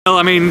Well,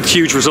 I mean,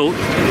 huge result.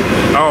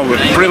 Oh,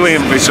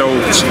 brilliant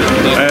result.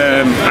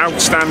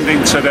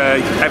 Outstanding today.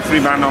 Every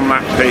man on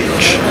that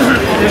pitch.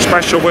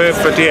 Special word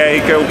for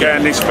Diego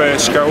getting his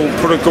first goal.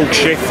 Put a good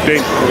shift in.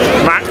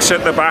 Max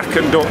at the back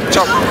and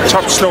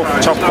top stuff,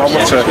 top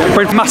quality.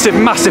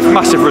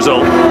 Massive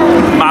result.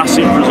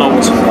 Massive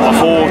result. I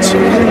thought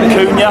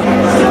Cunha,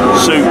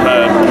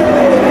 superb.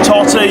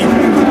 Totti,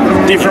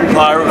 different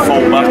player at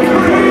fullback.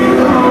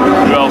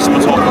 Who else am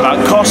I talking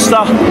about?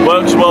 Costa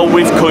works well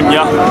with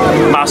Cunha.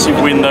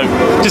 Massive win though.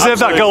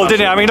 Deserved that goal,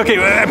 didn't he? I mean, look,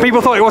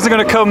 people thought it wasn't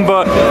going to come,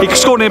 but he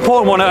scored an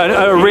important one at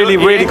a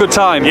really good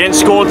time. He ain't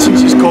scored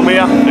since he's come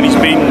here, and he's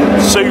been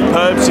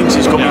superb since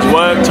he's come. He's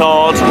worked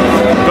hard,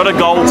 got a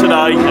goal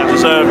today,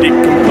 deserved it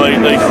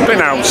completely.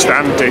 Been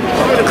outstanding.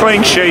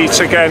 Clean sheet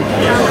again,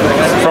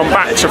 from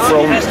back to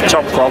front,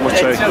 top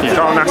quality.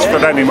 Can't ask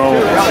for any more.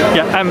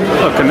 Yeah,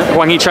 look, and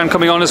Hwang Hee-chan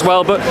coming on as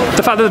well, but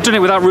the fact that they've done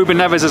it without Ruben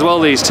Neves as well,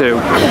 these two.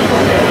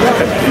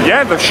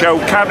 Yeah, they've shown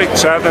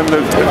character, and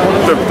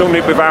they've done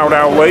it without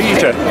our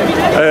leader.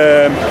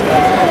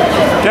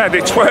 Yeah,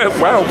 it's worked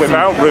well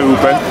without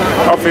Ruben.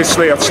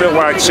 Obviously, I'd still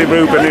like to see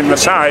Ruben in the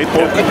side,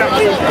 but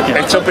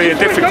it'll be a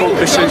difficult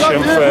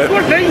decision for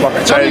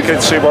Lopetegui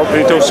to see what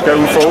he does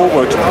going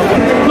forward.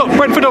 Look,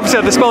 Brentford obviously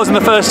had the spells in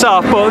the first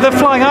half, but they're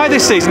flying high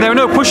this season. There are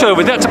no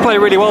pushovers. They had to play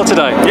really well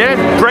today. Yeah,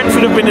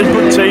 Brentford have been a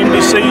good team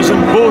this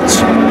season, but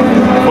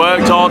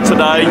worked hard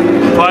today,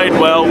 played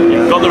well,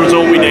 got the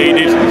result we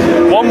needed.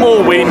 One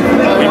more win,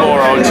 be more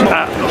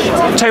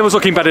right. Table's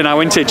looking better now,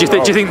 isn't it? Do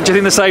you think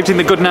the same team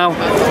are good now?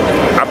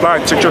 I'd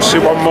like to just see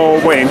one more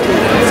win,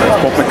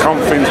 but the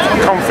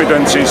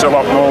confidence is a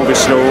lot more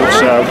restored.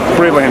 So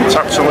brilliant,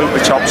 absolutely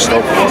top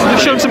stuff. They've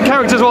shown some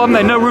character as well, haven't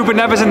they? No Ruben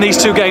Neves in these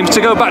two games.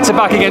 To go back to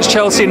back against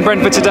Chelsea and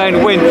Brentford today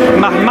and win,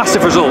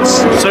 massive results.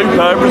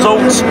 Superb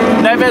results.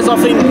 Neves, I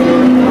think,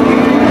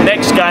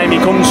 next game he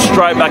comes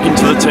straight back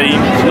into the team.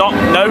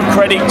 No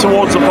credit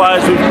towards the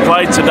players we've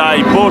played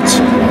today, but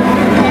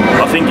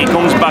I think he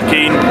comes back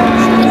in.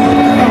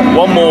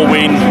 One more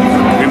win,